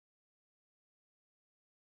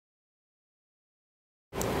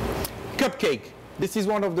cupcake. This is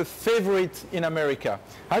one of the favorites in America.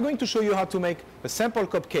 I'm going to show you how to make a sample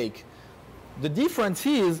cupcake. The difference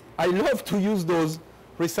is I love to use those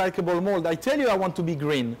recyclable molds. I tell you I want to be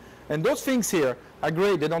green. And those things here are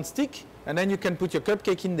great. They don't stick. And then you can put your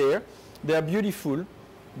cupcake in there. They are beautiful.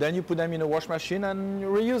 Then you put them in a wash machine and you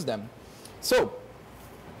reuse them. So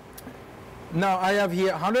now I have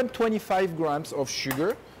here 125 grams of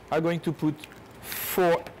sugar. I'm going to put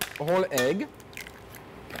 4 whole eggs.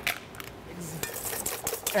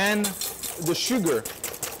 And the sugar.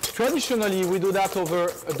 Traditionally, we do that over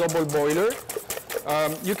a double boiler.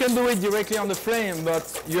 You can do it directly on the flame,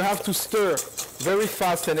 but you have to stir very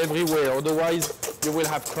fast and everywhere, otherwise you will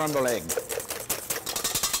have crumbled egg.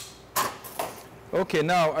 Okay,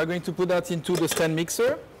 now I'm going to put that into the stand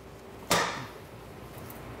mixer.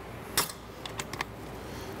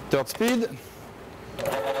 Third speed.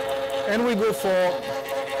 And we go for,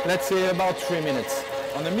 let's say, about 3 minutes.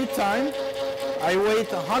 On the meantime, I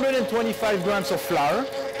weight 125 grams of flour,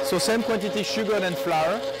 so same quantity sugar and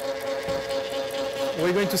flour.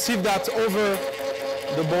 We're going to sieve that over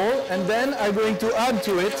the bowl, and then I'm going to add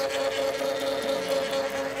to it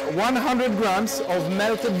 100 grams of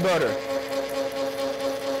melted butter.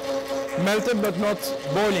 Melted but not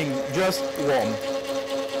boiling, just warm.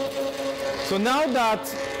 So now that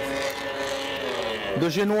the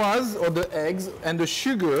genoise, or the eggs, and the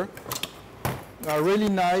sugar are really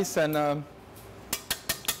nice and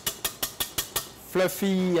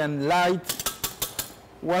fluffy and light,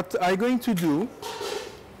 what I'm going to do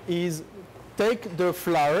is take the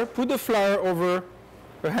flour, put the flour over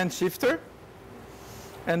a hand shifter,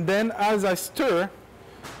 and then as I stir,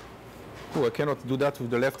 oh, I cannot do that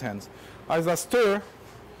with the left hand. As I stir,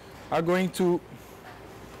 I'm going to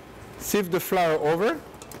sieve the flour over.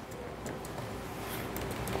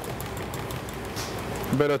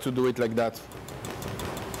 Better to do it like that.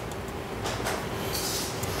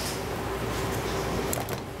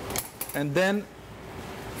 And then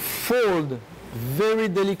fold very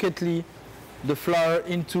delicately the flour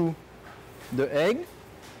into the egg.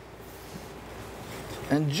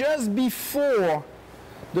 And just before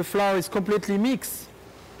the flour is completely mixed,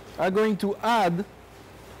 I'm going to add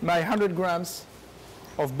my 100 grams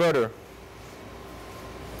of butter.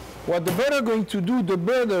 What the butter going to do, the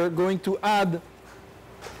butter going to add,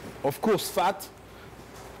 of course, fat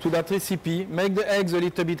to that recipe, make the eggs a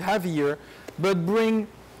little bit heavier, but bring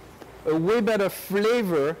a way better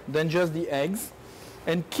flavor than just the eggs,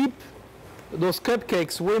 and keep those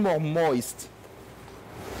cupcakes way more moist.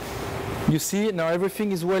 You see, now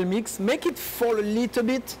everything is well mixed. Make it fall a little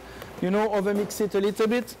bit, over mix it a little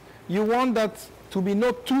bit. You want that to be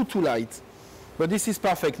not too light, but this is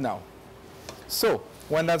perfect now. So,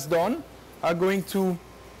 when that's done, I'm going to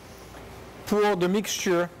pour the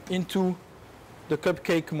mixture into the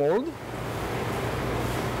cupcake mold.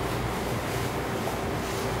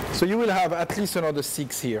 So you will have at least another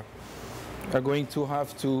 6 here. I'm going to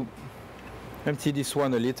have to empty this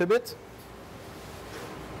one a little bit.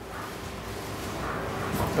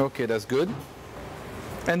 Okay, that's good.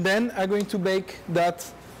 And then I'm going to bake that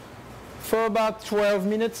for about 12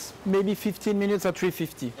 minutes, maybe 15 minutes at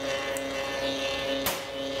 350.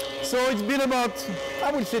 So it's been about,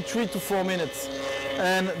 I would say, 3 to 4 minutes,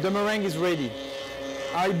 and the meringue is ready.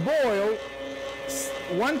 I boil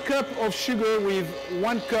 1 cup of sugar with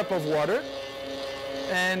 1 cup of water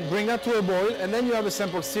and bring that to a boil, and then you have a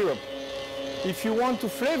simple syrup. If you want to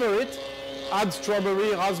flavor it, add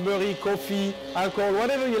strawberry, raspberry, coffee, alcohol,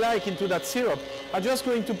 whatever you like into that syrup. I'm just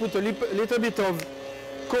going to put a little bit of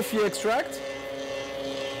coffee extract,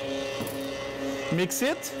 mix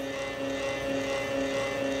it,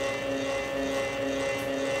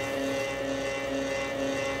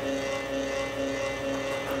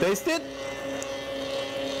 taste it,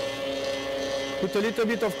 put a little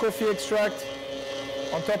bit of coffee extract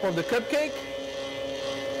on top of the cupcake.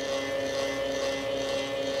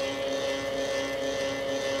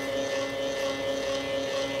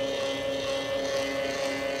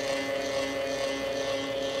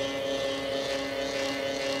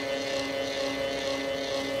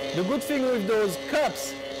 The good thing with those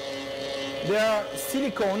cups, they are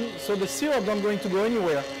silicone, so the syrup don't going to go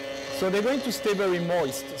anywhere. So they're going to stay very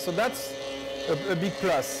moist. So that's a big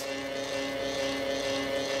plus.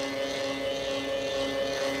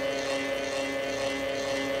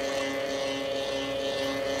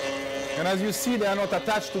 And as you see, they are not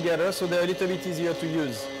attached together, so they're a little bit easier to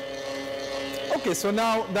use. Okay, so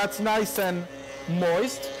now that's nice and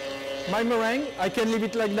moist. My meringue, I can leave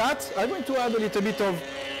it like that. I'm going to add a little bit of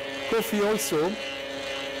coffee also.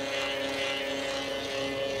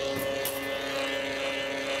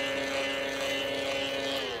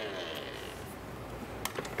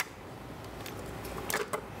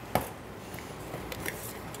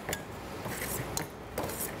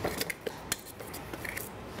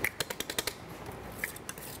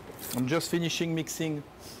 I'm just finishing mixing.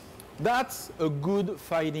 That's a good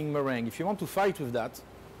fighting meringue. If you want to fight with that,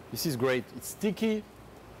 this is great. It's sticky.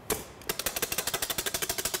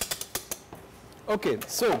 Okay,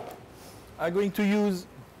 so I'm going to use,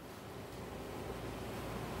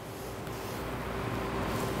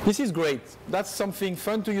 this is great. That's something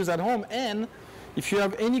fun to use at home, and if you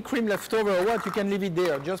have any cream left over or what, you can leave it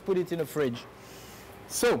there. Just put it in the fridge.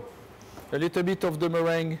 So, a little bit of the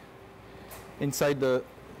meringue inside the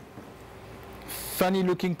funny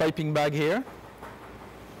looking piping bag here.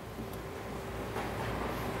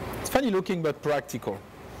 It's funny looking but practical.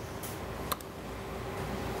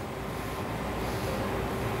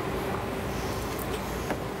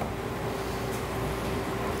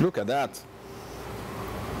 Look at that.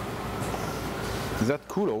 Is that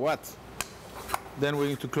cool or what? Then we're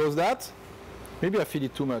going to close that. Maybe I feel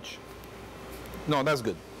it too much. No, that's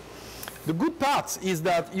good. The good part is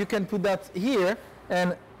that you can put that here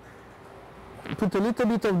and put a little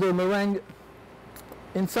bit of the meringue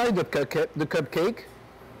inside the cupcake.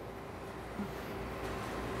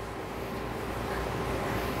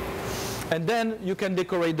 And then you can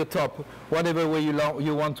decorate the top whatever way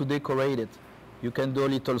you want to decorate it. You can do a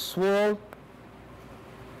little swirl.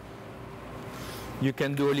 You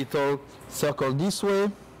can do a little circle this way.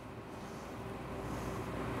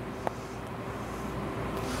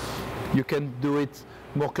 You can do it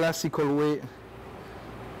more classical way.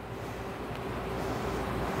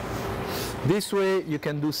 This way you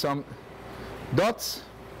can do some dots.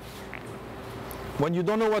 When you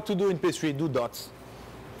don't know what to do in pastry, do dots.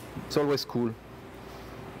 It's always cool.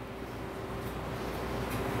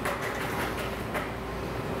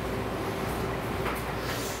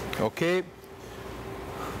 Okay,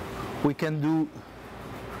 we can do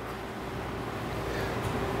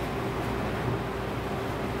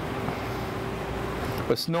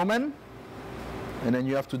a snowman, and then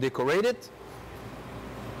you have to decorate it.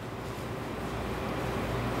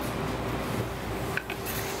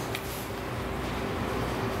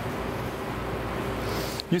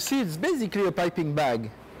 You see, it's basically a piping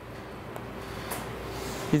bag.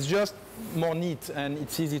 It's just more neat and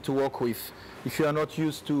it's easy to work with if you are not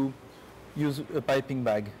used to use a piping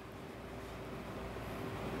bag.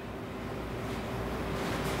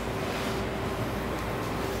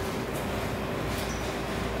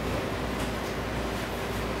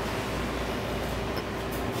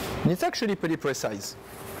 And it's actually pretty precise.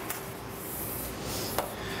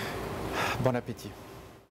 Bon appétit.